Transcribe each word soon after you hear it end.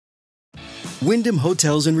Wyndham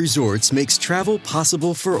Hotels and Resorts makes travel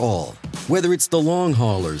possible for all. Whether it's the long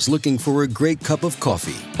haulers looking for a great cup of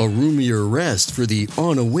coffee, a roomier rest for the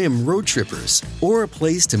on-a-whim road trippers, or a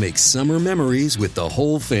place to make summer memories with the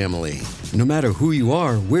whole family. No matter who you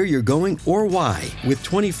are, where you're going, or why, with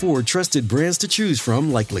 24 trusted brands to choose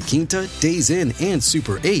from like La Quinta, Days Inn, and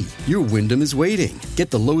Super 8, your Wyndham is waiting.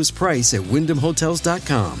 Get the lowest price at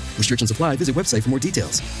WyndhamHotels.com. Restrictions apply. Visit website for more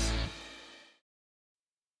details.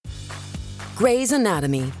 Grey's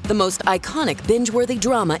Anatomy, the most iconic binge-worthy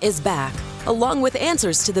drama, is back, along with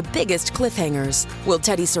answers to the biggest cliffhangers. Will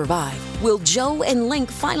Teddy survive? Will Joe and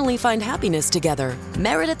Link finally find happiness together?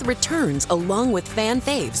 Meredith returns along with fan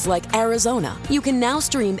faves like Arizona. You can now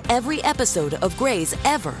stream every episode of Grey's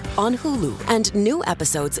ever on Hulu, and new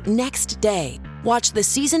episodes next day. Watch the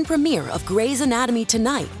season premiere of Grey's Anatomy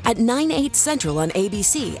tonight at 9/8 Central on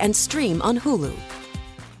ABC and stream on Hulu.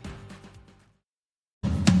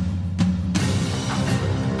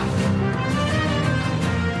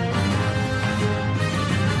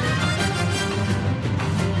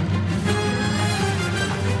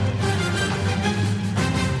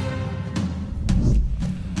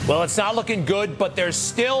 Well, it's not looking good, but there's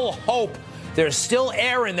still hope. There's still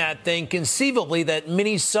air in that thing. Conceivably, that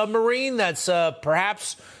mini submarine that's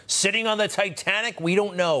perhaps sitting on the Titanic, we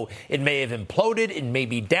don't know. It may have imploded. It may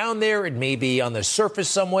be down there. It may be on the surface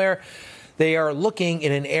somewhere. They are looking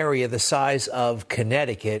in an area the size of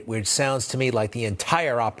Connecticut, which sounds to me like the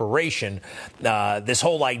entire operation, this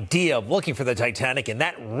whole idea of looking for the Titanic and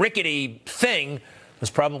that rickety thing was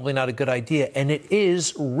probably not a good idea. And it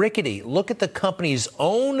is rickety. Look at the company's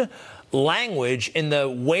own language in the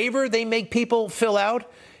waiver they make people fill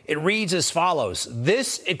out. It reads as follows.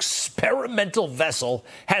 This experimental vessel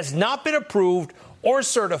has not been approved or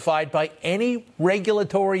certified by any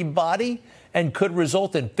regulatory body and could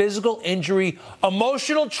result in physical injury,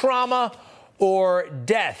 emotional trauma, or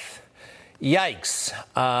death. Yikes.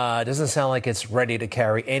 Doesn't sound like it's ready to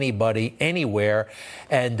carry anybody anywhere.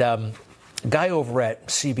 And guy over at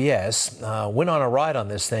CBS went on a ride on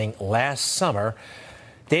this thing last summer.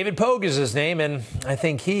 David Pogue is his name, and I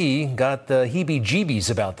think he got the heebie-jeebies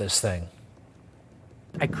about this thing.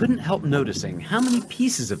 I couldn't help noticing how many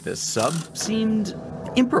pieces of this sub seemed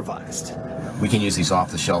improvised. We can use these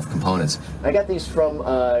off-the-shelf components. I got these from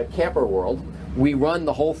Camper World. We run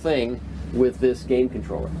the whole thing with this game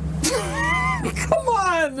controller. Come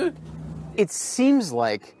on! It seems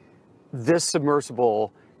like this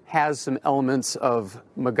submersible has some elements of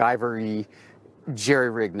MacGyver-y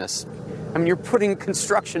jerry-rigness. I mean, you're putting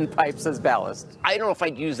construction pipes as ballast. I don't know if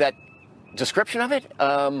I'd use that description of it,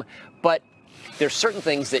 but there's certain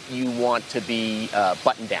things that you want to be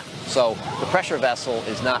buttoned down. So the pressure vessel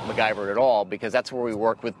is not MacGyver at all, because that's where we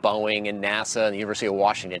work with Boeing and NASA and the University of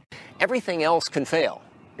Washington. Everything else can fail.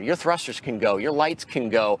 Your thrusters can go, your lights can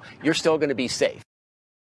go, you're still going to be safe.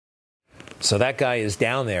 So that guy is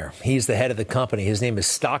down there. He's the head of the company. His name is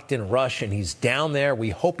Stockton Rush, and he's down there. We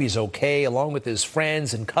hope he's okay, along with his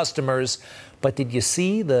friends and customers. But did you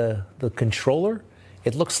see the controller?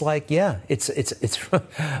 It looks like, yeah, it's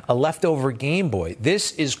a leftover Game Boy.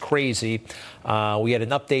 This is crazy. We had an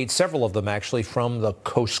update, several of them actually, from the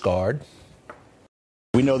Coast Guard.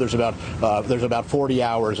 We know there's about 40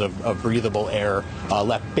 hours of breathable air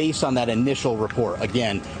left based on that initial report.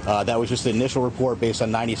 Again, that was just the initial report based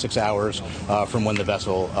on 96 hours from when the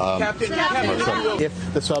vessel. Captain.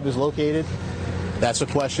 If the sub is located, that's a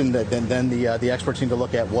question that then the experts need to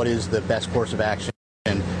look at what is the best course of action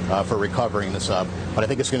for recovering the sub. But I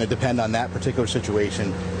think it's going to depend on that particular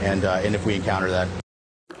situation and if we encounter that.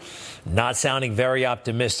 Not sounding very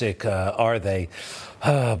optimistic, are they?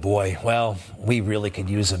 Oh, boy. Well, we really could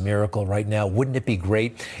use a miracle right now. Wouldn't it be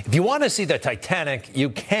great? If you want to see the Titanic, you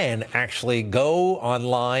can actually go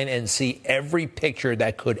online and see every picture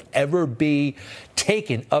that could ever be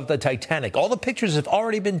taken of the Titanic. All the pictures have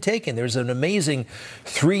already been taken. There's an amazing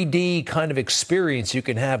 3D kind of experience you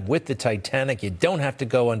can have with the Titanic. You don't have to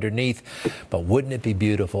go underneath. But wouldn't it be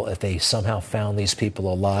beautiful if they somehow found these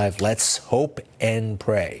people alive? Let's hope and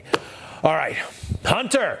pray. All right,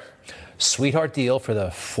 Hunter. Sweetheart deal for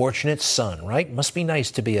the fortunate son, right? Must be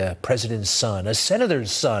nice to be a president's son, a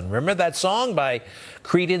senator's son. Remember that song by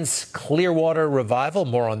Creedence Clearwater Revival?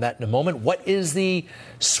 More on that in a moment. What is the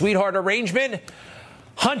sweetheart arrangement?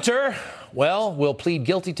 Hunter, well, will plead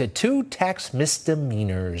guilty to 2 tax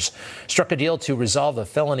misdemeanors. Struck a deal to resolve a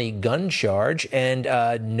felony gun charge and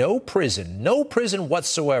no prison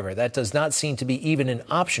whatsoever. That does not seem to be even an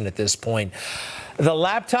option at this point. The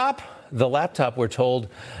laptop, we're told,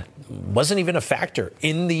 wasn't even a factor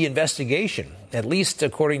in the investigation, at least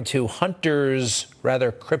according to Hunter's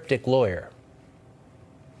rather cryptic lawyer.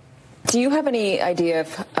 Do you have any idea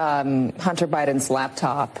if Hunter Biden's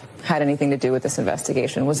laptop had anything to do with this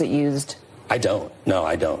investigation? Was it used? I don't. No,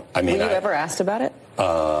 I don't. I mean, were you ever asked about it?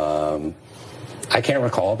 I can't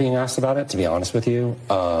recall being asked about it, to be honest with you.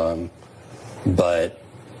 But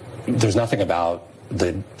there's nothing about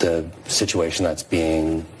the situation that's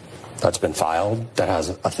been filed that has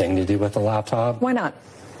a thing to do with the laptop. Why not?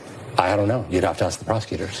 I don't know. You'd have to ask the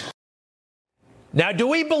prosecutors. Now, do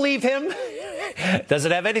we believe him? Does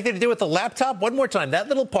it have anything to do with the laptop? One more time, that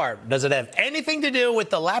little part. Does it have anything to do with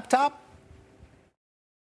the laptop?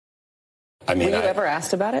 I mean, were you ever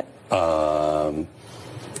asked about it?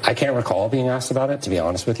 I can't recall being asked about it, to be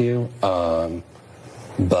honest with you.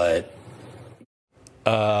 But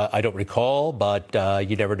I don't recall, but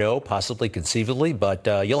you never know, possibly, conceivably. But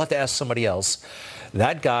you'll have to ask somebody else.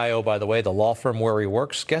 That guy, oh, by the way, the law firm where he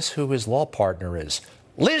works, guess who his law partner is?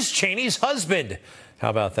 Liz Cheney's husband. How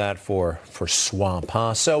about that for swamp,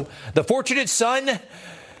 huh? So the fortunate son,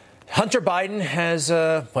 Hunter Biden, has,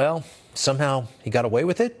 well, somehow he got away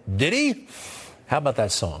with it. Did he? How about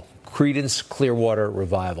that song? Creedence Clearwater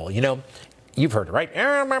Revival. You know, you've heard it, right?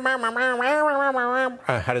 How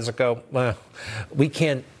does it go? We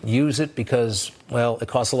can't use it because, well, it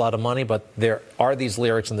costs a lot of money, but there are these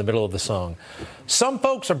lyrics in the middle of the song. Some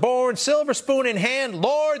folks are born silver spoon in hand.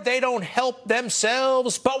 Lord, they don't help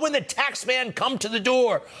themselves. But when the tax man come to the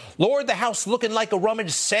door, Lord, the house looking like a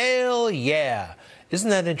rummage sale. Yeah. Isn't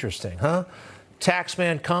that interesting, huh? Tax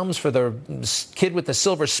man comes for the kid with the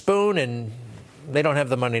silver spoon and they don't have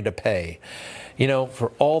the money to pay. You know,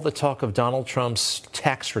 for all the talk of Donald Trump's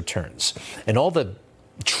tax returns and all the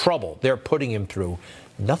trouble they're putting him through,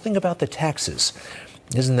 nothing about the taxes.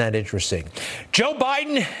 Isn't that interesting? Joe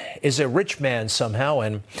Biden is a rich man somehow,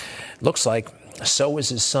 and looks like so is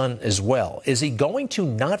his son as well. Is he going to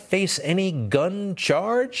not face any gun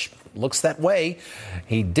charge? Looks that way.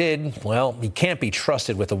 He did. Well, he can't be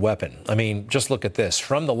trusted with a weapon. I mean, just look at this.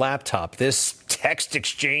 From the laptop, this text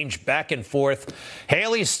exchange back and forth.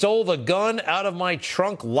 Haley stole the gun out of my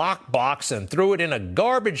trunk lockbox and threw it in a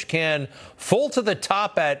garbage can full to the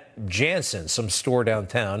top at Jansen, some store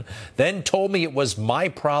downtown. Then told me it was my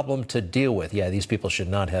problem to deal with. Yeah, these people should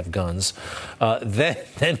not have guns.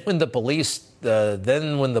 Then when the police,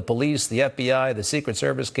 the FBI, the Secret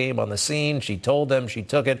Service came on the scene, she told them she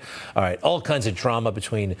took it. All right, all kinds of drama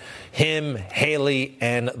between him, Haley,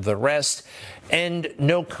 and the rest, and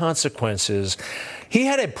no consequences. He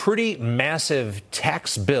had a pretty massive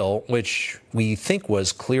tax bill, which we think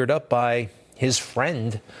was cleared up by his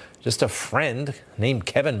friend, just a friend named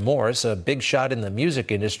Kevin Morris, a big shot in the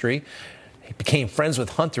music industry. He became friends with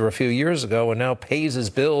Hunter a few years ago and now pays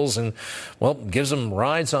his bills and, well, gives him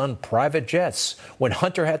rides on private jets. When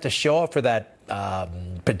Hunter had to show up for that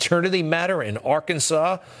paternity matter in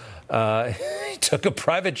Arkansas, he took a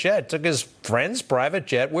private jet, took his friend's private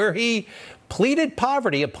jet, where he pleaded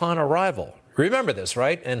poverty upon arrival. Remember this,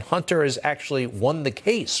 right? And Hunter has actually won the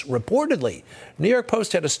case, reportedly. New York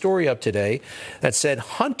Post had a story up today that said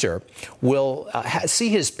Hunter will see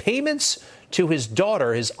his payments to his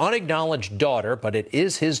daughter, his unacknowledged daughter, but it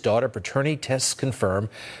is his daughter, paternity tests confirm,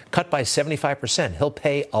 cut by 75%. He'll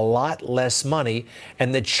pay a lot less money,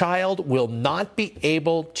 and the child will not be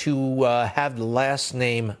able to have the last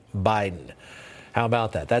name Biden. How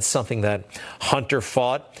about that? That's something that Hunter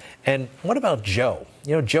fought. And what about Joe?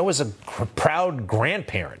 You know, Joe is a proud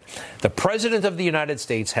grandparent. The president of the United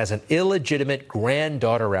States has an illegitimate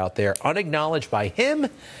granddaughter out there, unacknowledged by him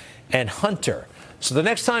and Hunter. So the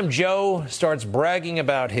next time Joe starts bragging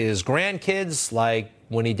about his grandkids, like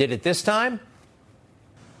when he did it this time.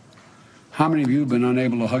 How many of you have been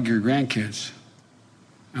unable to hug your grandkids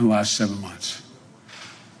in the last 7 months?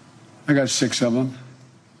 I got 6 of them.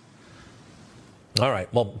 All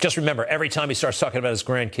right. Well, just remember, every time he starts talking about his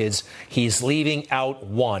grandkids, he's leaving out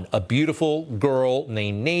one, a beautiful girl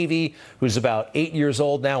named Navy, who's about 8 years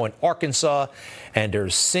old now in Arkansas, and her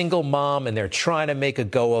single mom, and they're trying to make a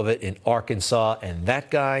go of it in Arkansas, and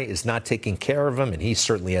that guy is not taking care of him, and he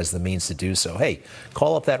certainly has the means to do so. Hey,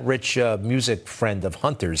 call up that rich music friend of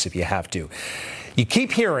Hunter's if you have to. You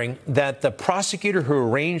keep hearing that the prosecutor who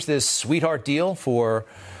arranged this sweetheart deal for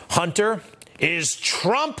Hunter is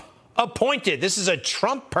Trump appointed. This is a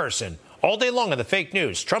Trump person all day long on the fake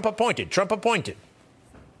news. Trump appointed. Trump appointed.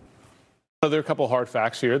 There are a couple hard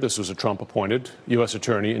facts here. This was a Trump-appointed U.S.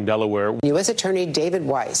 attorney in Delaware. U.S. Attorney David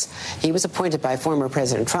Weiss. He was appointed by former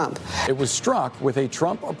President Trump. It was struck with a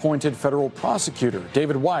Trump-appointed federal prosecutor,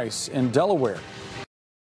 David Weiss, in Delaware.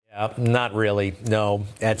 Yeah, not really. No,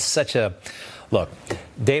 that's such a Look,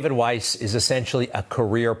 David Weiss is essentially a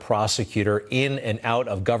career prosecutor in and out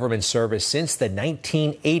of government service since the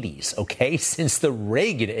 1980s, okay? Since the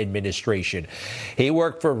Reagan administration. He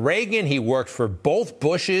worked for Reagan. He worked for both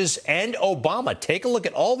Bushes and Obama. Take a look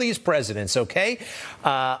at all these presidents, okay?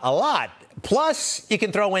 A lot. Plus, you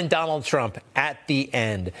can throw in Donald Trump at the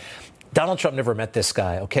end. Donald Trump never met this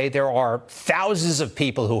guy, okay? There are thousands of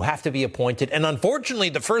people who have to be appointed. And unfortunately,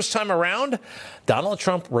 the first time around, Donald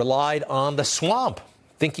Trump relied on the swamp,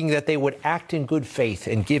 thinking that they would act in good faith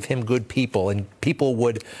and give him good people, and people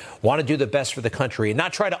would want to do the best for the country and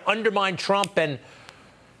not try to undermine Trump and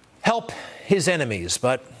help his enemies.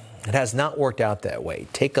 But it has not worked out that way.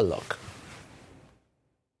 Take a look.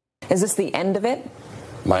 Is this the end of it?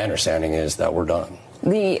 My understanding is that we're done.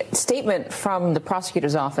 The statement from the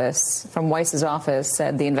prosecutor's office, from Weiss's office,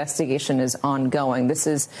 said the investigation is ongoing. This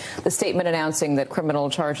is the statement announcing that criminal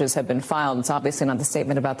charges have been filed. It's obviously not the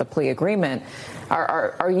statement about the plea agreement.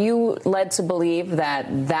 Are you led to believe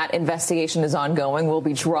that that investigation is ongoing, will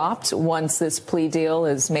be dropped once this plea deal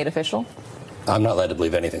is made official? I'm not led to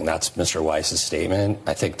believe anything. That's Mr. Weiss's statement.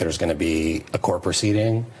 I think there's going to be a court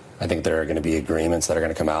proceeding. I think there are going to be agreements that are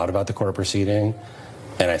going to come out about the court proceeding.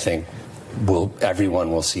 And I think everyone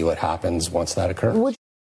will see what happens once that occurs.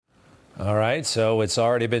 All right, so it's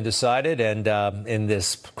already been decided, and in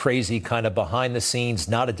this crazy kind of behind-the-scenes,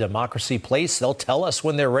 not a democracy place, they'll tell us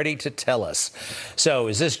when they're ready to tell us. So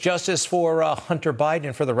is this justice for Hunter Biden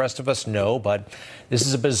and for the rest of us? No, but this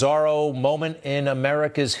is a bizarro moment in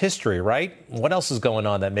America's history, right? What else is going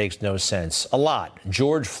on that makes no sense? A lot.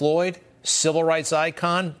 George Floyd, civil rights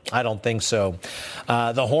icon? I don't think so.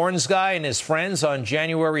 The Horns guy and his friends on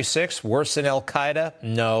January 6th, worse than al-Qaeda?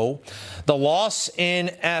 No. The loss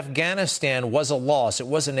in Afghanistan was a loss. It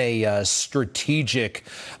wasn't a strategic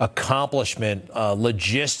accomplishment,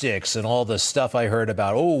 logistics and all the stuff I heard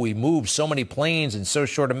about. Oh, we moved so many planes in so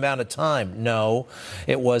short amount of time. No,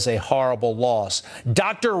 it was a horrible loss.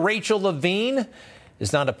 Dr. Rachel Levine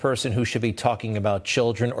is not a person who should be talking about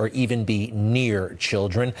children or even be near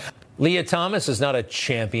children. Leah Thomas is not a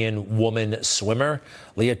champion woman swimmer.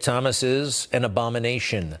 Leah Thomas is an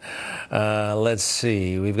abomination. Let's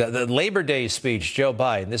see. We've got the Labor Day speech, Joe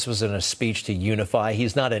Biden. This wasn't a speech to unify.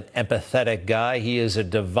 He's not an empathetic guy. He is a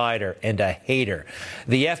divider and a hater.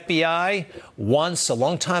 The FBI, once, a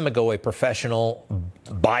long time ago, a professional,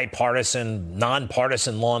 bipartisan,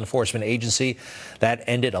 nonpartisan law enforcement agency, that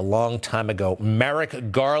ended a long time ago.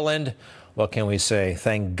 Merrick Garland, what can we say?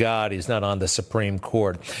 Thank God he's not on the Supreme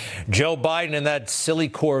Court. Joe Biden in that silly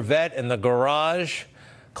Corvette in the garage,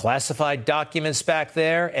 classified documents back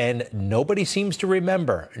there, and nobody seems to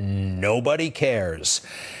remember. Nobody cares.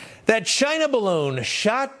 That China balloon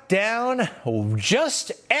shot down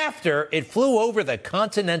just after it flew over the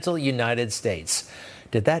continental United States.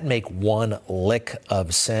 Did that make one lick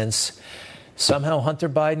of sense? Somehow Hunter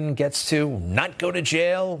Biden gets to not go to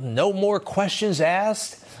jail, no more questions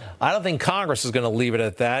asked. I don't think Congress is going to leave it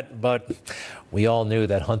at that, but we all knew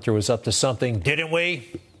that Hunter was up to something, didn't we?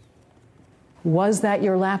 Was that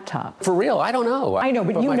your laptop? For real, I don't know. I know,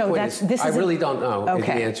 but you know that this is. I really don't know.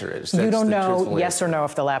 Okay. The answer is. You don't know yes or no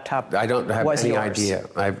if the laptop. I don't have any idea.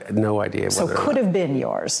 I have no idea. So could have been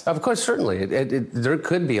yours. Of course, certainly. There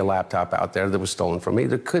could be a laptop out there that was stolen from me.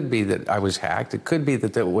 There could be that I was hacked. It could be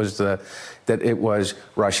that it was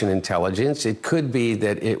Russian intelligence. It could be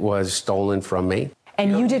that it was stolen from me.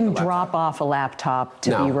 And you didn't drop off a laptop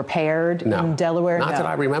to be repaired in Delaware? Not that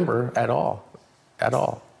I remember at all. At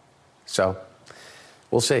all. So,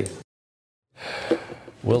 we'll see.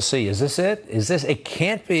 We'll see. Is this it? It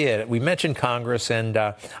can't be it. We mentioned Congress, and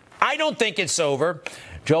I don't think it's over.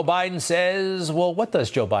 Joe Biden says, well, what does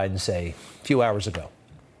Joe Biden say a few hours ago?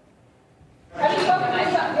 Have you spoken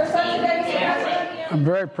to your son today? I'm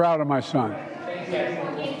very proud of my son.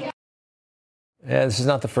 Yeah, this is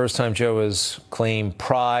not the first time Joe has claimed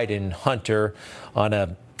pride in Hunter on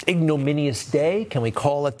a ignominious day. Can we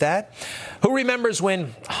call it that? Who remembers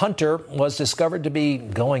when Hunter was discovered to be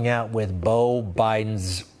going out with Beau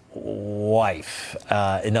Biden's wife?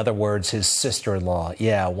 In other words, his sister-in-law.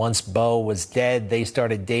 Yeah, once Beau was dead, they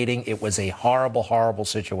started dating. It was a horrible, horrible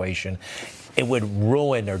situation. It would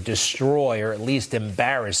ruin or destroy or at least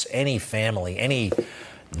embarrass any family, any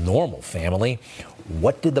normal family.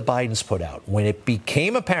 What did the Bidens put out? When it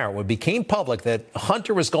became apparent, when it became public that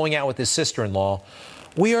Hunter was going out with his sister-in-law,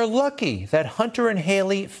 we are lucky that Hunter and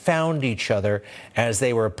Haley found each other as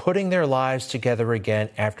they were putting their lives together again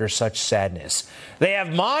after such sadness. They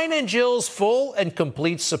have mine and Jill's full and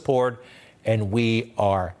complete support, and we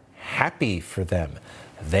are happy for them.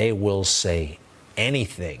 They will say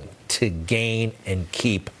anything to gain and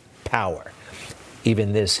keep power.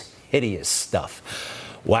 Even this hideous stuff.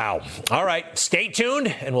 Wow. All right. Stay tuned,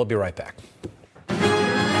 and we'll be right back.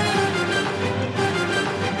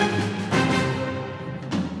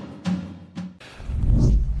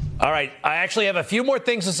 All right, I actually have a few more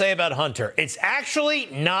things to say about Hunter. It's actually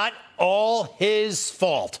not all his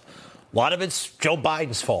fault. A lot of it's Joe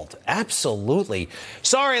Biden's fault. Absolutely.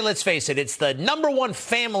 Sorry, let's face it. It's the number one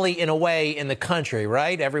family in a way in the country,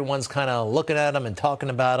 right? Everyone's kind of looking at them and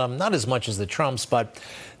talking about them. Not as much as the Trumps, but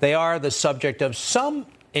they are the subject of some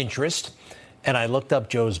interest. And I looked up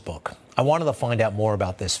Joe's book. I wanted to find out more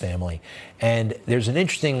about this family. And there's an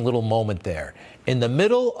interesting little moment there. In the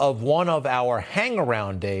middle of one of our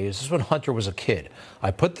hang-around days, this is when Hunter was a kid, I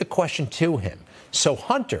put the question to him. So,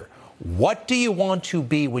 Hunter, what do you want to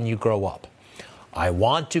be when you grow up? I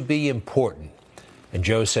want to be important. And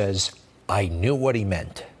Joe says, I knew what he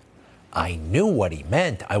meant. I knew what he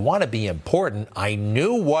meant. I want to be important. I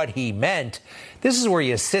knew what he meant. This is where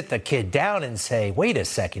you sit the kid down and say, wait a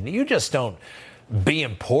second, you just don't be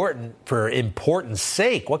important for importance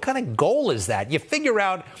sake. What kind of goal is that? You figure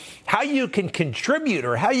out how you can contribute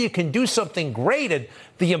or how you can do something great, and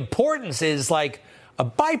the importance is like a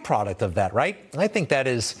byproduct of that, right? I think that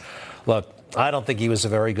is, look, I don't think he was a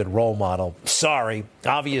very good role model. Sorry.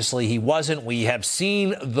 Obviously, he wasn't. We have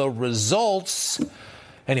seen the results.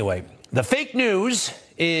 Anyway, the fake news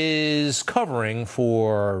is covering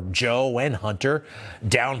for Joe and Hunter,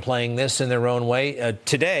 downplaying this in their own way.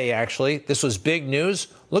 Today, actually, this was big news.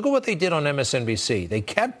 Look at what they did on MSNBC. They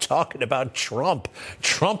kept talking about Trump.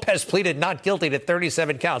 Trump has pleaded not guilty to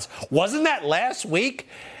 37 counts. Wasn't that last week?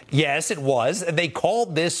 Yes, it was. And they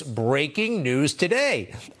called this breaking news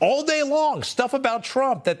today. All day long, stuff about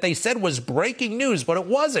Trump that they said was breaking news, but it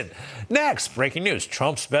wasn't. Next, breaking news.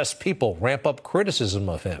 Trump's best people ramp up criticism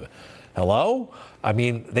of him. Hello? I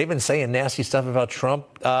mean, they've been saying nasty stuff about Trump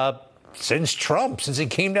since he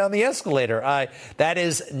came down the escalator. That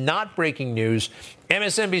is not breaking news.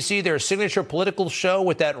 MSNBC, their signature political show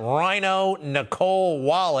with that rhino, Nicole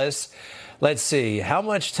Wallace. Let's see. How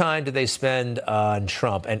much time did they spend on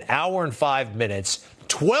Trump? An hour and 5 minutes.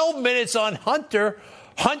 12 minutes on Hunter.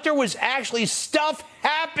 Hunter was actually, stuff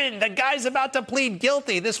happened. The guy's about to plead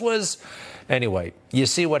guilty. This was... Anyway, you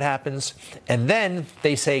see what happens? And then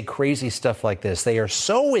they say crazy stuff like this. They are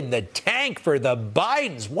so in the tank for the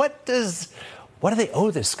Bidens. What do they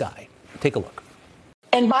owe this guy? Take a look.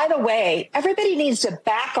 And by the way, everybody needs to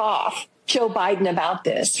back off Joe Biden about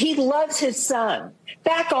this. He loves his son.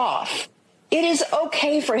 Back off. It is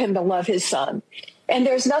okay for him to love his son. And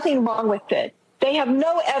there's nothing wrong with it. They have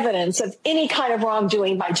no evidence of any kind of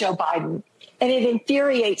wrongdoing by Joe Biden. And it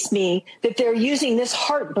infuriates me that they're using this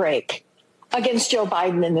heartbreak against Joe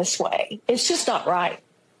Biden in this way. It's just not right.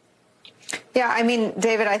 Yeah, I mean,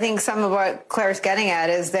 David, I think some of what Claire's getting at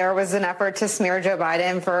is there was an effort to smear Joe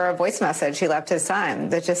Biden for a voice message he left his son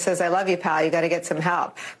that just says, I love you, pal. You got to get some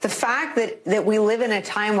help. The fact that we live in a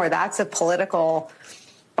time where that's a political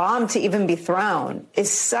bomb to even be thrown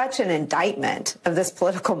is such an indictment of this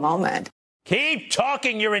political moment. Keep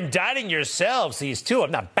talking. You're indicting yourselves, these two.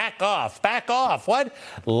 I'm not. Back off. Back off. What?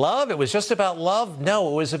 Love? It was just about love? No,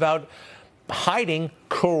 it was about hiding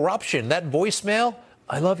corruption. That voicemail,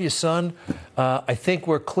 I love you, son. I think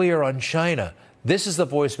we're clear on China. This is the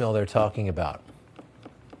voicemail they're talking about.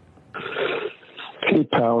 Hey,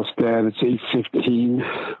 pal, it's Dad. It's 8:15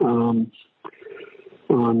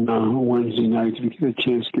 on Wednesday night. If you get a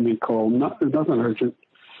chance, give me a call. Nothing urgent.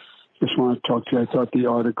 Just want to talk to you. I thought the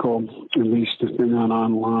article, at least the thing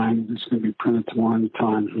online, it's going to be printed tomorrow in the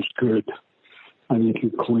Times, was good. I think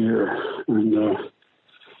it's clear. And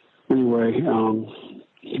anyway,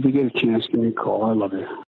 if you get a chance, give me a call. I love you.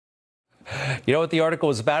 You know what the article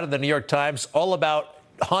was about in the New York Times? All about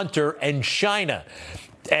Hunter and China.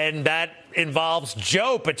 And that involves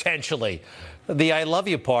Joe, potentially. The I love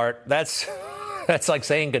you part, that's like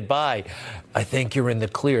saying goodbye. I think you're in the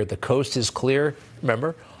clear. The coast is clear.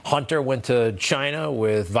 Remember, Hunter went to China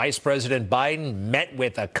with Vice President Biden, met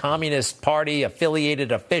with a Communist Party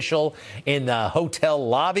affiliated official in the hotel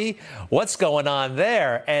lobby. What's going on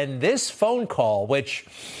there? And this phone call, which,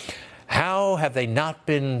 how have they not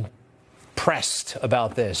been pressed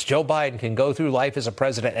about this? Joe Biden can go through life as a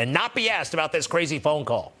president and not be asked about this crazy phone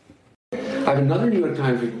call. I have another New York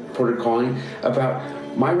Times reporter calling about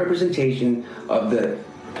my representation of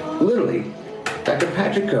literally, Dr.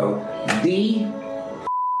 Patrick Koh, the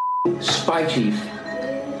spy chief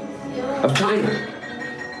of China,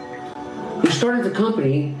 who started the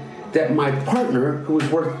company that my partner, who was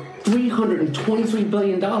worth $323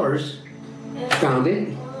 billion,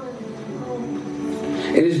 founded.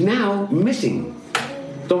 It is now missing.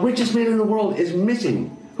 The richest man in the world is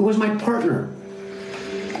missing, who was my partner.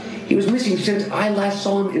 He was missing since I last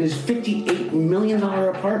saw him in his $58 million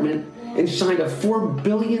apartment and signed a $4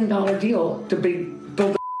 billion deal to build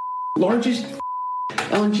the largest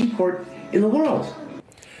LNG port in the world.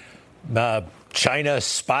 China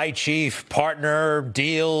spy chief, partner,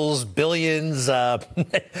 deals, billions,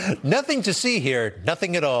 nothing to see here,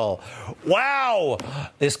 nothing at all. Wow,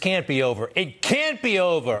 this can't be over. It can't be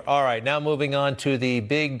over. All right, now moving on to the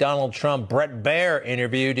big Donald Trump Bret Baier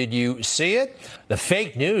interview. Did you see it? The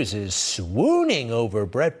fake news is swooning over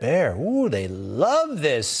Bret Baier. Ooh, they love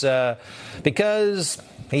this because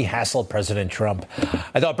he hassled President Trump.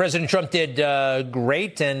 I thought President Trump did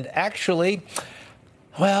great, and actually,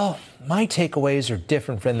 well, my takeaways are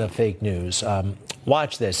different from the fake news.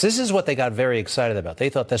 Watch this. This is what they got very excited about. They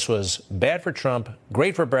thought this was bad for Trump,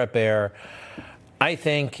 great for Bret Baier. I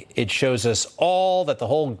think it shows us all that the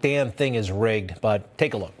whole damn thing is rigged, but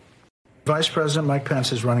take a look. Vice President Mike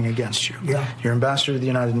Pence is running against you. Yeah. Your ambassador to the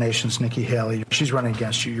United Nations, Nikki Haley, she's running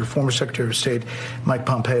against you. Your former Secretary of State, Mike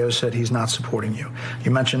Pompeo, said he's not supporting you.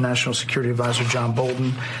 You mentioned National Security Advisor John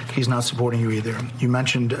Bolton. He's not supporting you either. You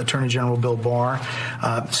mentioned Attorney General Bill Barr,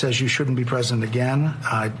 says you shouldn't be president again,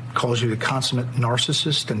 calls you the consummate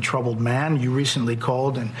narcissist and troubled man. You recently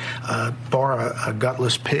called Barr a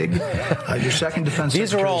gutless pig. Your second defense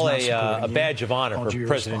These secretary are all is not a badge of honor for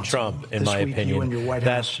President Trump, in my opinion,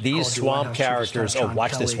 that these swamp characters,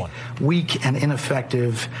 watch this one. Weak and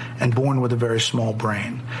ineffective and born with a very small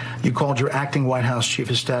brain. You called your acting White House Chief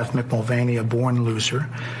of Staff, Mick Mulvaney, a born loser.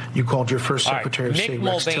 You called your first Secretary of State,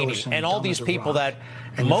 Rex Tillerson, and all these people that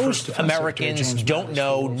most Americans don't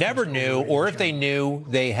know, never knew, or if they knew,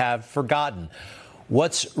 they have forgotten.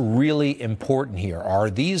 What's really important here? Are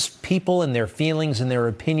these people and their feelings and their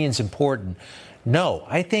opinions important? No,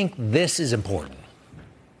 I think this is important.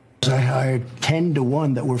 I hired 10 to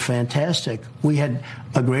 1 that were fantastic. We had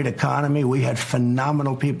a great economy. We had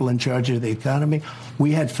phenomenal people in charge of the economy.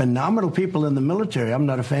 We had phenomenal people in the military. I'm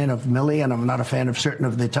not a fan of Milley, and I'm not a fan of certain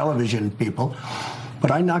of the television people.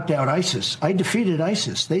 But I knocked out ISIS. I defeated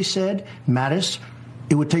ISIS. They said, Mattis,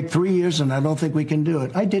 it would take 3 years, and I don't think we can do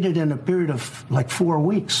it. I did it in a period of like 4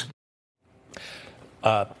 weeks.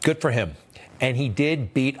 Good for him. And he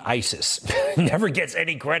did beat ISIS. Never gets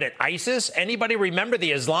any credit. ISIS? Anybody remember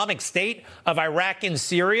the Islamic State of Iraq and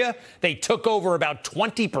Syria? They took over about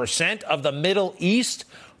 20% of the Middle East.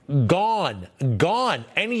 Gone.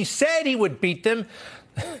 And he said he would beat them.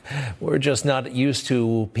 We're just not used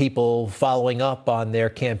to people following up on their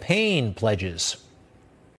campaign pledges.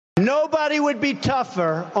 Nobody would be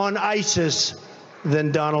tougher on ISIS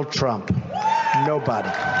than Donald Trump.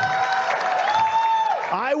 Nobody.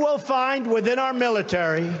 I will find within our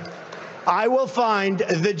military, I will find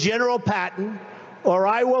the General Patton, or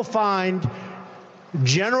I will find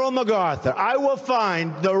General MacArthur. I will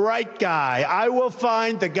find the right guy. I will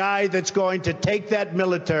find the guy that's going to take that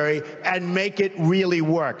military and make it really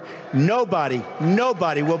work. Nobody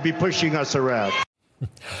will be pushing us around.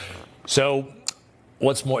 So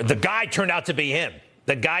what's more, the guy turned out to be him.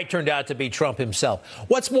 The guy turned out to be Trump himself.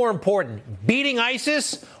 What's more important, beating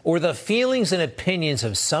ISIS or the feelings and opinions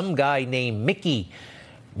of some guy named Mickey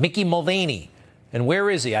Mulvaney? And where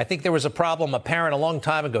is he? I think there was a problem apparent a long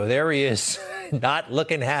time ago. There he is, not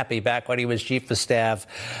looking happy back when he was chief of staff.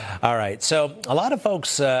 All right. So a lot of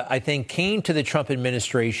folks, I think, came to the Trump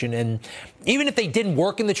administration. And even if they didn't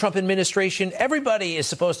work in the Trump administration, everybody is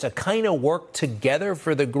supposed to kind of work together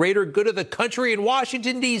for the greater good of the country in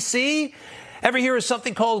Washington, D.C. Ever hear of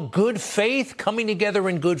something called good faith? Coming together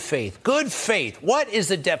in good faith. Good faith. What is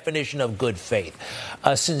the definition of good faith?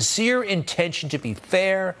 A sincere intention to be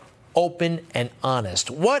fair, open, and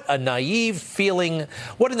honest. What a naive feeling,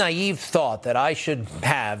 what a naive thought that I should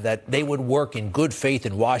have that they would work in good faith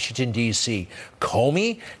in Washington, D.C.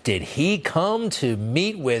 Comey, did he come to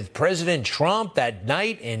meet with President Trump that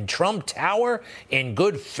night in Trump Tower in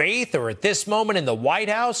good faith, or at this moment in the White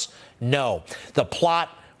House? No. The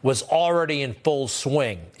plot was already in full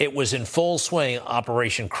swing. It was in full swing,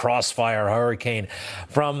 Operation Crossfire Hurricane.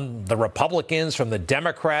 From the Republicans, from the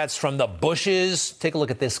Democrats, from the Bushes. Take a look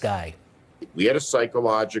at this guy. We had a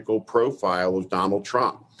psychological profile of Donald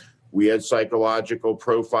Trump. We had psychological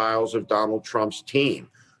profiles of Donald Trump's team.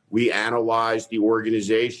 We analyzed the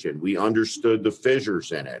organization. We understood the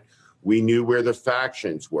fissures in it. We knew where the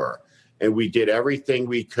factions were. And we did everything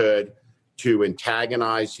we could to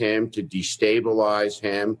antagonize him, to destabilize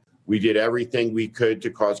him. We did everything we could to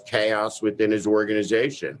cause chaos within his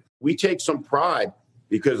organization. We take some pride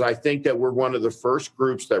because I think that we're one of the first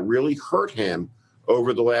groups that really hurt him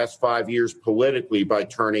over the last 5 years politically by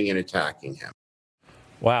turning and attacking him.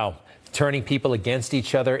 Wow. Turning people against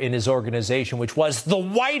each other in his organization, which was the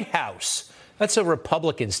White House. That's a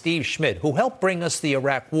Republican, Steve Schmidt, who helped bring us the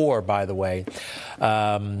Iraq War, by the way.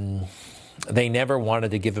 They never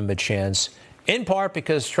wanted to give him a chance, in part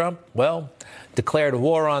because Trump, well, declared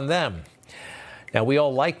war on them. Now, we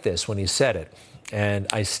all liked this when he said it, and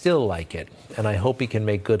I still like it, and I hope he can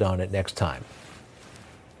make good on it next time.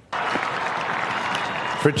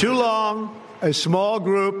 For too long, a small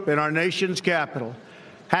group in our nation's capital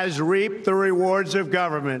has reaped the rewards of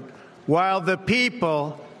government while the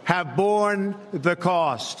people have borne the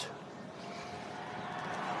cost.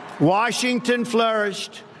 Washington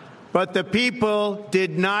flourished, but the people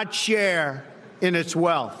did not share in its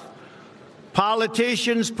wealth.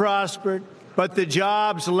 Politicians prospered, but the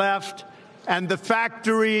jobs left and the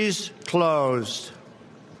factories closed.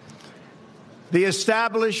 The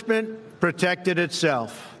establishment protected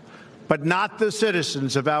itself, but not the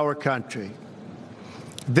citizens of our country.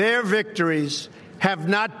 Their victories have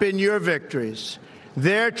not been your victories.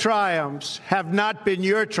 Their triumphs have not been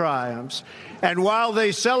your triumphs. And while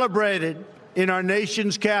they celebrated in our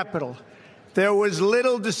nation's capital, there was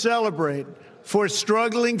little to celebrate for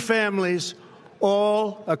struggling families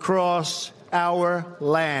all across our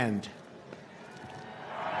land.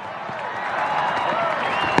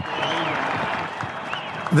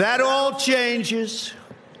 That all changes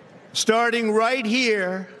starting right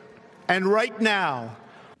here and right now.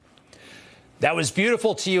 That was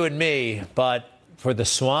beautiful to you and me, but for the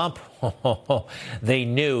swamp, they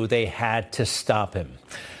knew they had to stop him.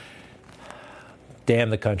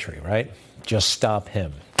 Damn the country, right? Just stop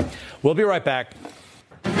him. We'll be right back.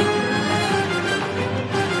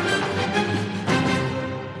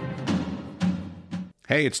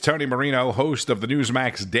 Hey, it's Tony Marino, host of the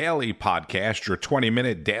Newsmax Daily Podcast, your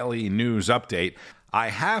 20-minute daily news update. I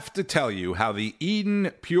have to tell you how the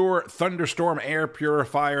Eden Pure Thunderstorm Air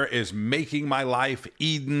Purifier is making my life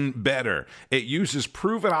Eden better. It uses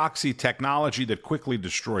proven oxy technology that quickly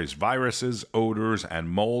destroys viruses, odors, and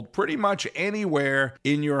mold pretty much anywhere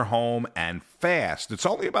in your home and fast. It's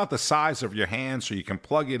only about the size of your hand, so you can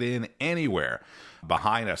plug it in anywhere.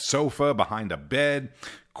 Behind a sofa, behind a bed.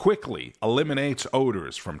 Quickly eliminates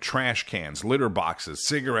odors from trash cans, litter boxes,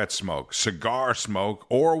 cigarette smoke, cigar smoke,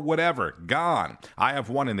 or whatever. Gone. I have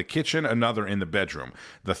one in the kitchen, another in the bedroom.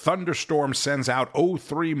 The Thunderstorm sends out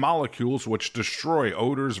O3 molecules which destroy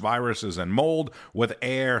odors, viruses, and mold with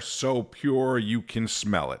air so pure you can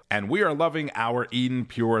smell it. And we are loving our Eden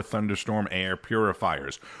Pure Thunderstorm Air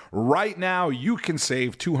Purifiers. Right now, you can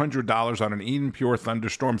save $200 on an Eden Pure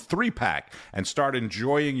Thunderstorm 3-pack and start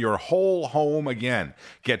enjoying your whole home again.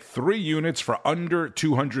 Get 3 units for under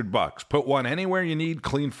 $200. Put one anywhere you need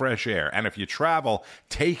clean, fresh air. And if you travel,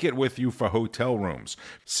 take it with you for hotel rooms.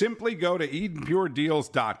 Simply go to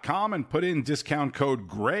EdenPureDeals.com and put in discount code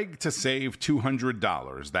GREG to save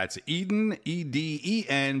 $200. That's Eden,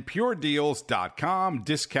 EDEN, PureDeals.com,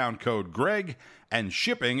 discount code GREG, and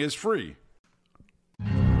shipping is free.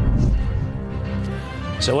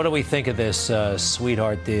 So what do we think of this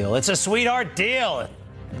sweetheart deal? It's a sweetheart deal.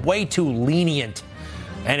 Way too lenient.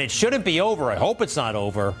 And it shouldn't be over. I hope it's not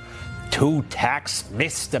over. 2 tax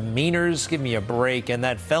misdemeanors. Give me a break. And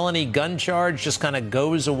that felony gun charge just kind of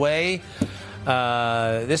goes away.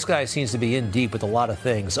 This guy seems to be in deep with a lot of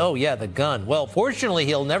things. Oh, yeah, the gun. Well, fortunately,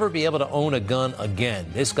 he'll never be able to own a gun again.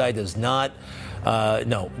 This guy does not.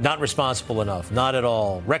 No, not responsible enough. Not at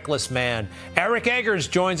all. Reckless man. Eric Eggers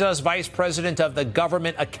joins us, Vice President of the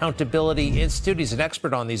Government Accountability Institute. He's an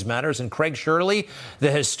expert on these matters. And Craig Shirley,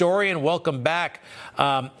 the historian. Welcome back.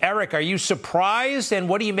 Eric, are you surprised? And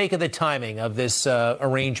what do you make of the timing of this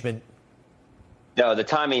arrangement? No, the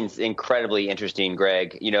timing's incredibly interesting,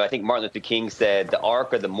 Greg. You know, I think Martin Luther King said the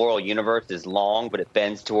arc of the moral universe is long, but it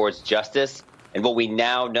bends towards justice. And what we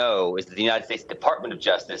now know is that the United States Department of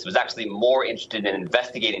Justice was actually more interested in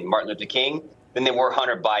investigating Martin Luther King than they were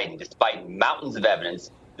Hunter Biden, despite mountains of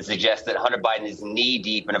evidence that suggests that Hunter Biden is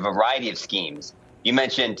knee-deep in a variety of schemes. You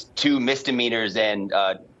mentioned 2 misdemeanors and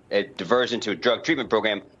a diversion to a drug treatment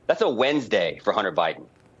program. That's a Wednesday for Hunter Biden.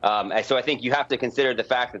 And so I think you have to consider the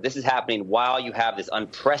fact that this is happening while you have this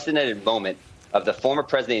unprecedented moment of the former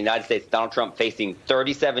president of the United States, Donald Trump, facing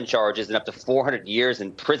 37 charges and up to 400 years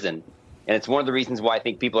in prison. And it's one of the reasons why I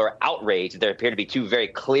think people are outraged. There appear to be 2 very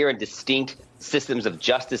clear and distinct systems of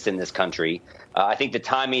justice in this country. I think the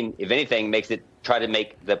timing, if anything, makes it try to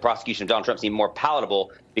make the prosecution of Donald Trump seem more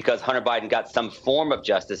palatable because Hunter Biden got some form of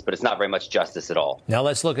justice, but it's not very much justice at all. Now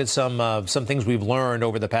let's look at some things we've learned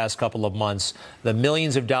over the past couple of months. The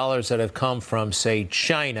millions of dollars that have come from, say,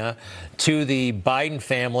 China to the Biden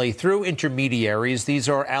family through intermediaries. These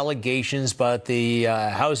are allegations, but the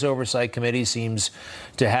House Oversight Committee seems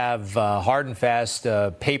to have hard and fast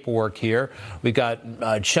paperwork here. We've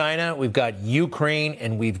got China, we've got Ukraine,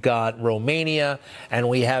 and we've got Romania, and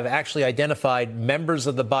we have actually identified members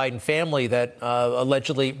of the Biden family that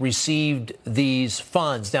allegedly received these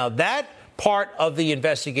funds. Now, that part of the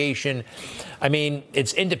investigation, I mean,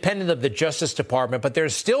 it's independent of the Justice Department, but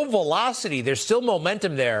there's still velocity, there's still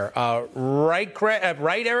momentum there. Right,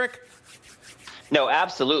 Eric? No,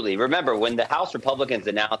 absolutely. Remember, when the House Republicans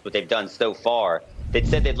announced what they've done so far, they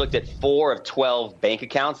said they've looked at 4 of 12 bank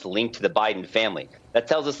accounts linked to the Biden family. That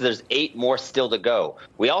tells us there's 8 more still to go.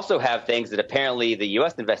 We also have things that apparently the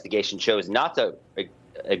U.S. investigation chose not to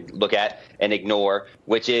look at and ignore,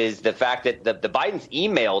 which is the fact that the Bidens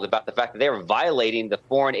emailed about the fact that they were violating the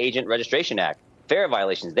Foreign Agent Registration Act. FARA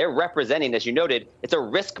violations. They're representing, as you noted, it's a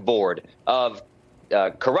risk board of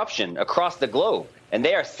corruption across the globe. And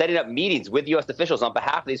they are setting up meetings with U.S. officials on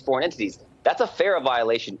behalf of these foreign entities. That's a FARA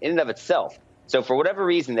violation in and of itself. So for whatever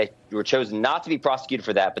reason, they were chosen not to be prosecuted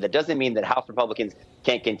for that. But that doesn't mean that House Republicans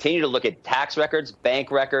can't continue to look at tax records, bank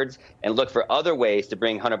records, and look for other ways to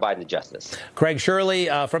bring Hunter Biden to justice. Craig Shirley,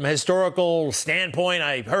 from a historical standpoint,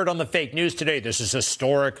 I heard on the fake news today, this is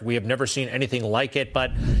historic. We have never seen anything like it.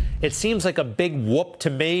 But it seems like a big whoop to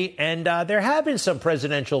me. And there have been some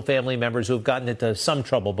presidential family members who have gotten into some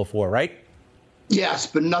trouble before, right? Yes,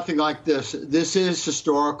 but nothing like this. This is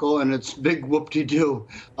historical, and it's big whoop-de-doo.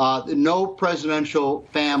 No presidential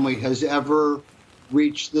family has ever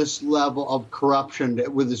reached this level of corruption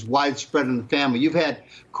with this widespread in the family. You've had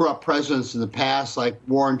corrupt presidents in the past, like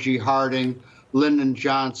Warren G. Harding, Lyndon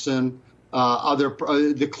Johnson,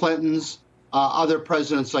 the Clintons, other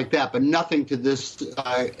presidents like that, but nothing to this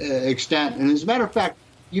extent. And as a matter of fact,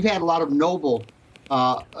 you've had a lot of noble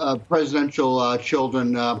presidential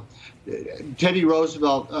children. Teddy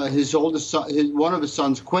Roosevelt, his oldest son, one of his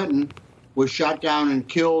sons, Quentin, was shot down and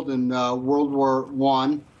killed in World War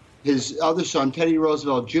I. His other son, Teddy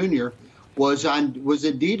Roosevelt Jr., was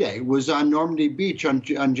at D-Day, was on Normandy Beach on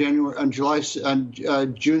June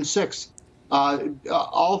 6th.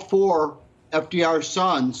 All 4 FDR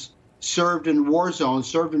sons served in war zones,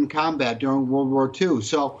 served in combat during World War II.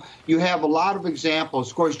 So you have a lot of examples.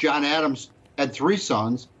 Of course, John Adams had 3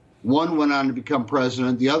 sons. One went on to become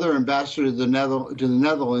president, the other ambassador to the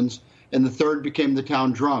Netherlands, and the third became the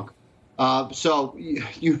town drunk. So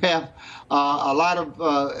you have a lot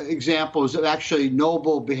of examples of actually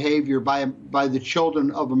noble behavior by the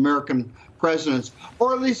children of American presidents,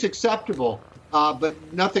 or at least acceptable, but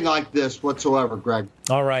nothing like this whatsoever, Greg.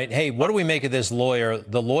 All right. Hey, what do we make of this lawyer?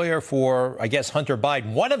 The lawyer for, I guess, Hunter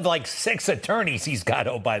Biden, one of like 6 attorneys he's got,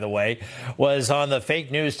 oh, by the way, was on the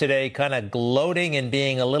fake news today, kind of gloating and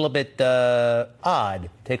being a little bit odd.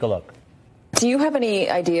 Take a look. Do you have any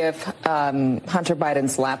idea if Hunter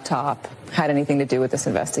Biden's laptop had anything to do with this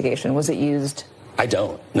investigation? Was it used? I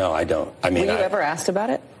don't. No, I don't. I mean, were you ever asked about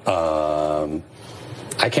it?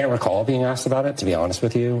 I can't recall being asked about it, to be honest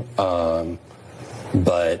with you.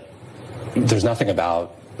 But there's nothing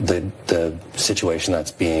about the situation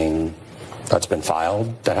that's been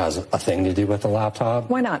filed that has a thing to do with the laptop.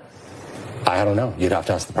 Why not? I don't know. You'd have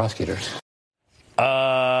to ask the prosecutors.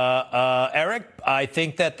 Eric, I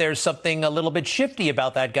think that there's something a little bit shifty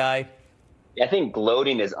about that guy. I think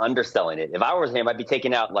gloating is underselling it. If I was him, I'd be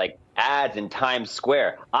taking out like ads in Times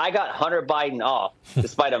Square. I got Hunter Biden off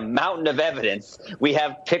despite a mountain of evidence. We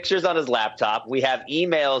have pictures on his laptop. We have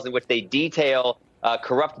emails in which they detail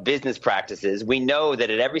corrupt business practices. We know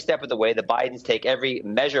that at every step of the way, the Bidens take every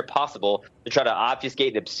measure possible to try to obfuscate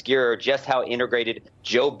and obscure just how integrated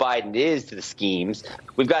Joe Biden is to the schemes.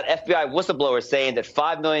 We've got FBI whistleblowers saying that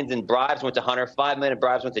 $5 million in bribes went to Hunter, $5 million in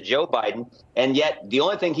bribes went to Joe Biden, and yet the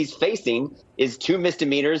only thing he's facing is 2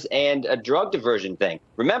 misdemeanors and a drug diversion thing.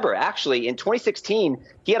 Remember, actually, in 2016,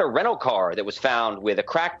 he had a rental car that was found with a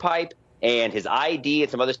crack pipe and his ID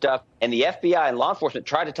and some other stuff. And the FBI and law enforcement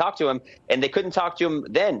tried to talk to him, and they couldn't talk to him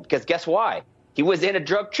then because guess why? He was in a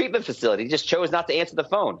drug treatment facility. He just chose not to answer the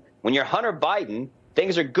phone. When you're Hunter Biden,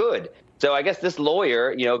 things are good. So I guess this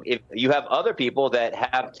lawyer, if you have other people that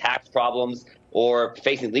have tax problems or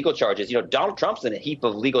facing legal charges, Donald Trump's in a heap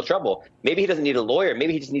of legal trouble. Maybe he doesn't need a lawyer.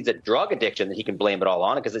 Maybe he just needs a drug addiction that he can blame it all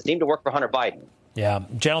on because it seemed to work for Hunter Biden. Yeah.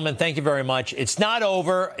 Gentlemen, thank you very much. It's not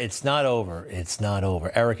over. It's not over. It's not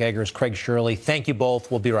over. Eric Eggers, Craig Shirley, thank you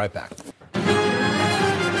both. We'll be right back.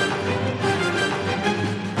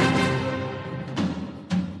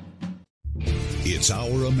 It's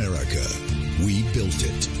our America. We built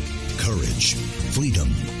it. Courage. Freedom.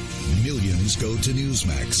 Millions go to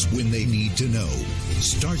Newsmax when they need to know.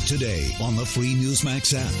 Start today on the free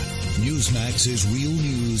Newsmax app. Newsmax is real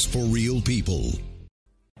news for real people.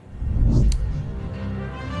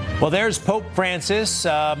 Well, there's Pope Francis.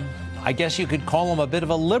 I guess you could call him a bit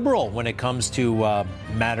of a liberal when it comes to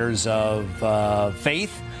matters of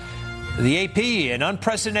faith. The AP, an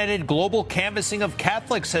unprecedented global canvassing of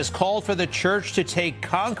Catholics, has called for the church to take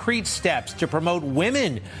concrete steps to promote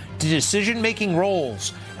women to decision-making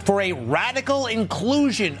roles, for a radical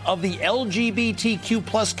inclusion of the LGBTQ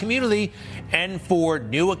plus community, and for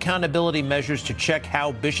new accountability measures to check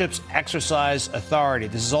how bishops exercise authority.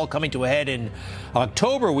 This is all coming to a head in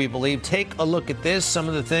October, we believe. Take a look at this. Some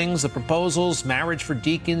of the things, the proposals: marriage for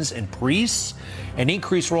deacons and priests, an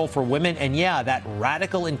increased role for women, and that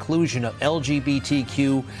radical inclusion of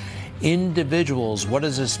LGBTQ individuals. What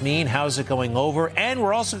does this mean? How is it going over? And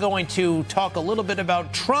we're also going to talk a little bit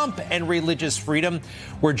about Trump and religious freedom.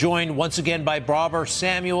 We're joined once again by Barbara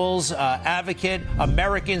Samuels, advocate,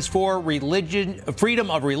 Americans for Religion, Freedom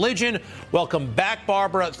of Religion. Welcome back,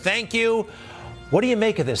 Barbara. Thank you. What do you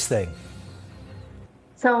make of this thing?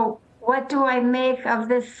 So what do I make of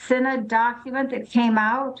this synod document that came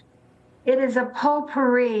out? It is a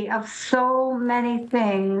potpourri of so many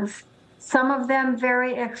things. Some of them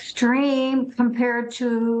very extreme compared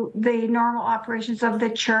to the normal operations of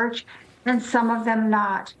the church, and some of them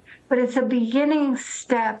not. But it's a beginning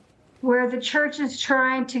step where the church is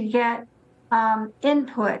trying to get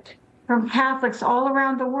input from Catholics all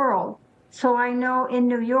around the world. So I know in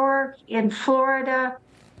New York, in Florida,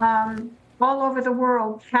 all over the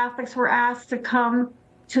world, Catholics were asked to come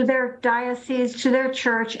to their diocese, to their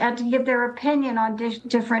church, and to give their opinion on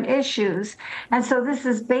different issues. And so this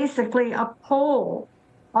is basically a poll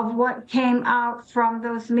of what came out from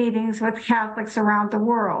those meetings with Catholics around the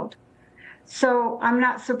world. So I'm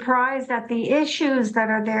not surprised that the issues that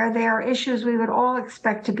are there, they are issues we would all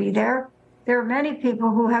expect to be there. There are many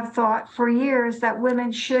people who have thought for years that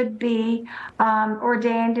women should be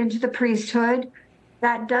ordained into the priesthood.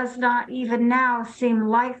 That does not even now seem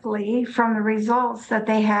likely from the results that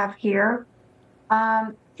they have here.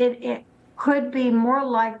 It could be more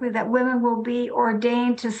likely that women will be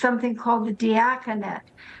ordained to something called the diaconate,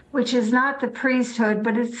 which is not the priesthood,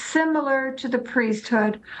 but it's similar to the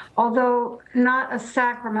priesthood, although not a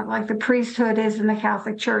sacrament like the priesthood is in the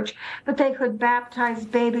Catholic Church. But they could baptize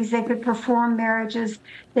babies, they could perform marriages,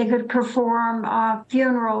 they could perform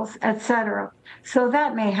funerals, etc. So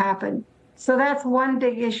that may happen. So that's one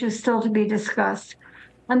big issue still to be discussed.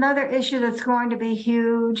 Another issue that's going to be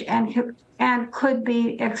huge and could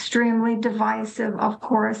be extremely divisive, of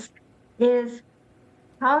course, is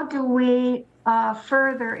how do we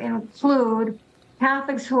further include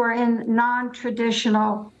Catholics who are in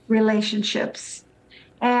non-traditional relationships?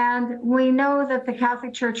 And we know that the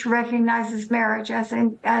Catholic Church recognizes marriage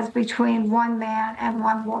as between one man and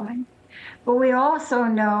one woman. But we also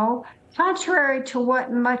know, contrary to what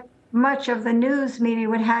much of the news media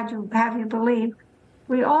would have you believe,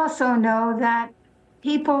 we also know that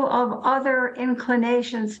people of other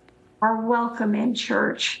inclinations are welcome in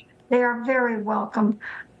church. They are very welcome.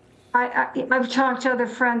 I've talked to other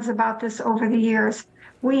friends about this over the years.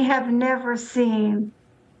 We have never seen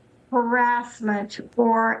harassment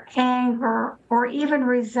or anger or even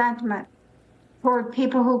resentment toward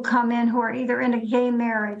people who come in who are either in a gay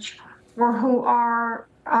marriage or who are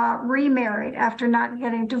remarried after not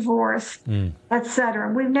getting divorced,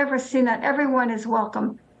 etc. We've never seen that. Everyone is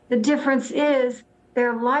welcome. The difference is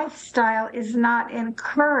their lifestyle is not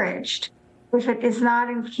encouraged if it is not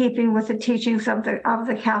in keeping with the teachings of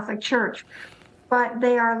the Catholic Church. But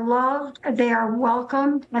they are loved, they are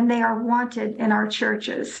welcomed, and they are wanted in our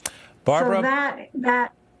churches. Barbara, so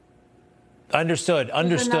that Understood.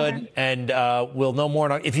 And we'll know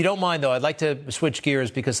more. If you don't mind, though, I'd like to switch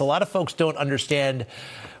gears because a lot of folks don't understand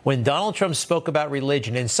when Donald Trump spoke about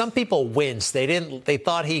religion, and some people winced. They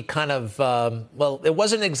thought he kind of, it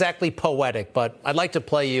wasn't exactly poetic, but I'd like to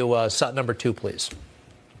play you number 2, please.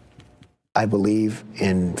 I believe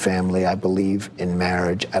in family. I believe in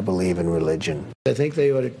marriage. I believe in religion. I think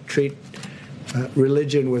they ought to treat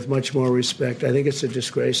religion with much more respect. I think it's a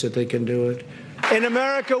disgrace that they can do it. In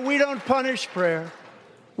America, we don't punish prayer.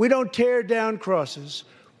 We don't tear down crosses.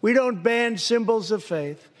 We don't ban symbols of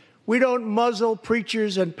faith. We don't muzzle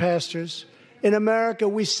preachers and pastors. In America,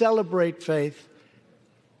 we celebrate faith.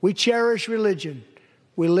 We cherish religion.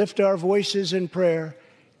 We lift our voices in prayer,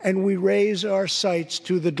 and we raise our sights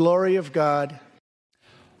to the glory of God.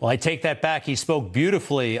 Well, I take that back. He spoke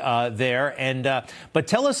beautifully there. But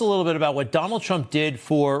tell us a little bit about what Donald Trump did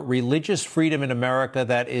for religious freedom in America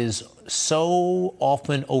that is so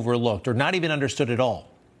often overlooked or not even understood at all.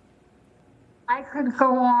 I could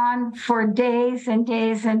go on for days and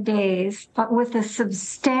days and days, but with the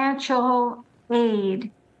substantial aid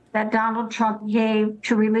that Donald Trump gave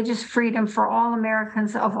to religious freedom for all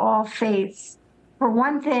Americans of all faiths. For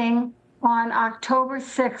one thing, on October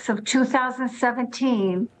 6th of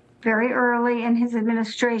 2017, very early in his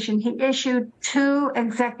administration, he issued 2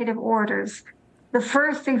 executive orders. The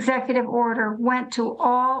first executive order went to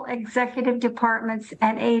all executive departments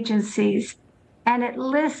and agencies, and it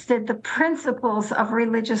listed the principles of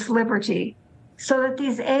religious liberty so that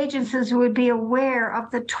these agencies would be aware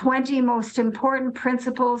of the 20 most important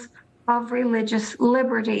principles of religious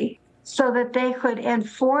liberty so that they could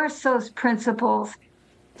enforce those principles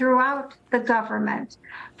throughout the government.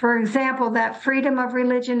 For example, that freedom of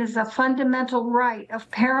religion is a fundamental right of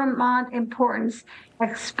paramount importance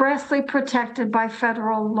expressly protected by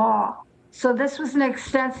federal law. So this was an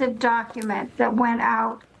extensive document that went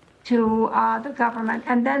out to the government.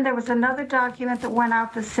 And then there was another document that went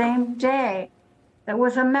out the same day that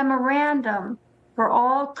was a memorandum for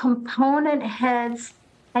all component heads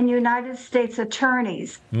and United States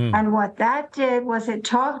attorneys. And what that did was it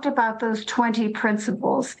talked about those 20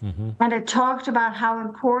 principles, and it talked about how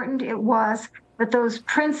important it was that those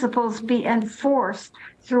principles be enforced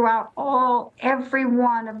throughout every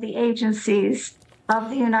one of the agencies of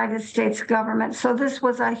the United States government. So this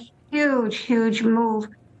was a huge, huge move,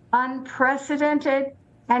 unprecedented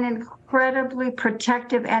and incredibly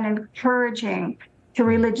protective and encouraging to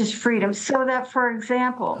religious freedom. So that, for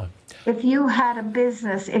example, if you had a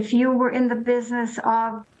business, if you were in the business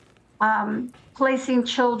of placing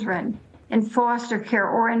children in foster care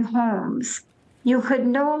or in homes, you could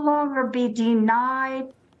no longer be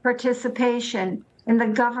denied participation in the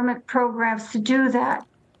government programs to do that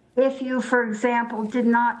if you, for example, did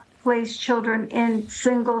not place children in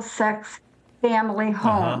single-sex family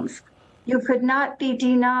homes. You could not be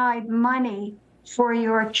denied money for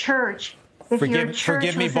your church.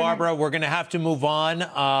 Forgive me, Barbara. We're going to have to move on.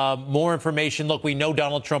 More information. Look, we know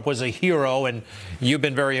Donald Trump was a hero, and you've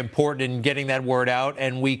been very important in getting that word out.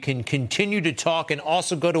 And we can continue to talk and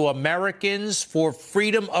also go to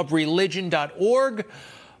AmericansForFreedomOfReligion.org.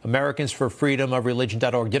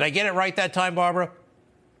 AmericansForFreedomOfReligion.org. Did I get it right that time, Barbara?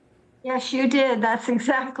 Yes, you did. That's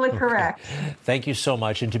exactly correct. Thank you so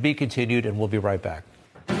much. And to be continued, and we'll be right back.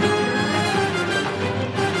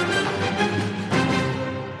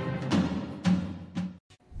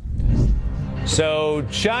 So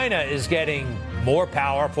China is getting more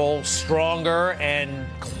powerful, stronger, and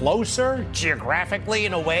closer geographically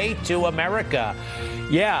in a way to America.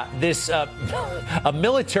 Yeah, a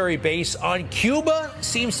military base on Cuba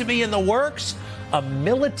seems to be in the works.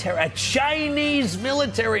 A Chinese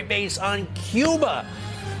military base on Cuba.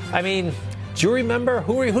 I mean, do you remember,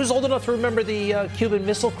 who's old enough to remember the Cuban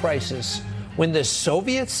Missile Crisis when the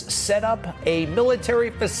Soviets set up a military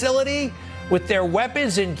facility with their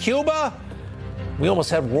weapons in Cuba? We almost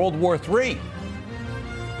had World War III.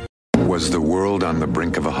 Was the world on the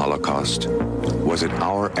brink of a Holocaust? Was it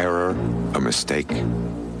our error, a mistake?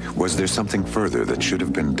 Was there something further that should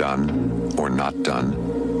have been done or not done?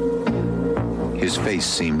 His face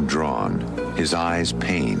seemed drawn, his eyes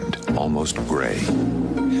pained, almost gray.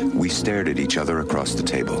 We stared at each other across the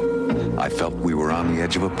table. I felt we were on the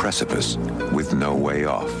edge of a precipice with no way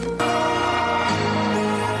off.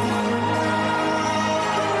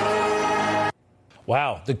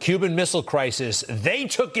 Wow, the Cuban Missile Crisis, they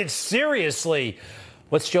took it seriously.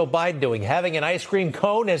 What's Joe Biden doing? Having an ice cream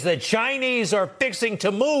cone as the Chinese are fixing to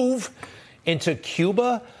move into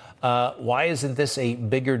Cuba? Why isn't this a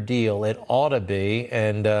bigger deal? It ought to be.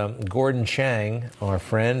 And Gordon Chang, our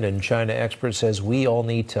friend and China expert, says we all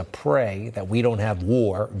need to pray that we don't have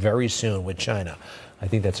war very soon with China. I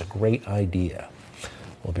think that's a great idea.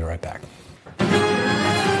 We'll be right back.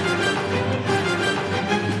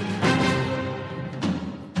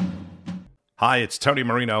 Hi, it's Tony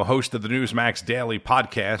Marino, host of the Newsmax Daily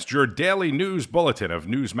Podcast, your daily news bulletin of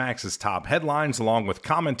Newsmax's top headlines, along with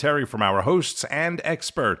commentary from our hosts and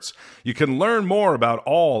experts. You can learn more about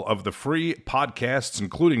all of the free podcasts,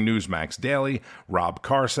 including Newsmax Daily, Rob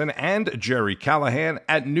Carson, and Jerry Callahan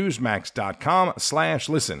at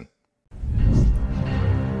newsmax.com/listen.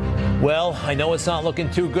 Well, I know it's not looking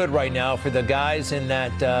too good right now for the guys in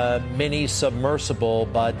that mini submersible,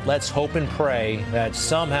 but let's hope and pray that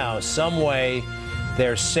somehow, some way,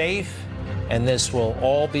 they're safe and this will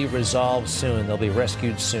all be resolved soon. They'll be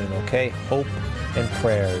rescued soon, okay? Hope and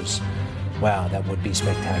prayers. Wow, that would be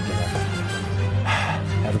spectacular.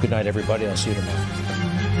 Have a good night, everybody. I'll see you tomorrow.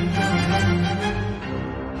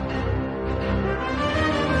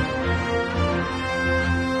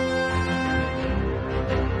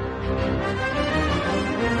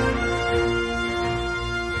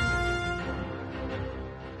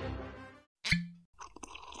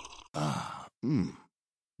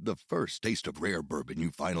 The first taste of rare bourbon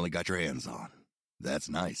you finally got your hands on. That's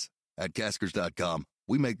nice. At Caskers.com,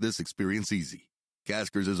 we make this experience easy.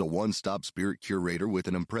 Caskers is a one-stop spirit curator with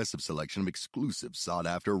an impressive selection of exclusive,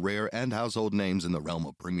 sought-after, rare, and household names in the realm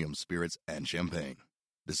of premium spirits and champagne.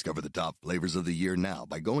 Discover the top flavors of the year now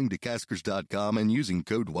by going to Caskers.com and using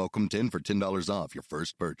code WELCOME10 for $10 off your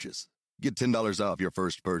first purchase. Get $10 off your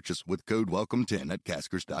first purchase with code WELCOME10 at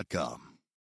Caskers.com.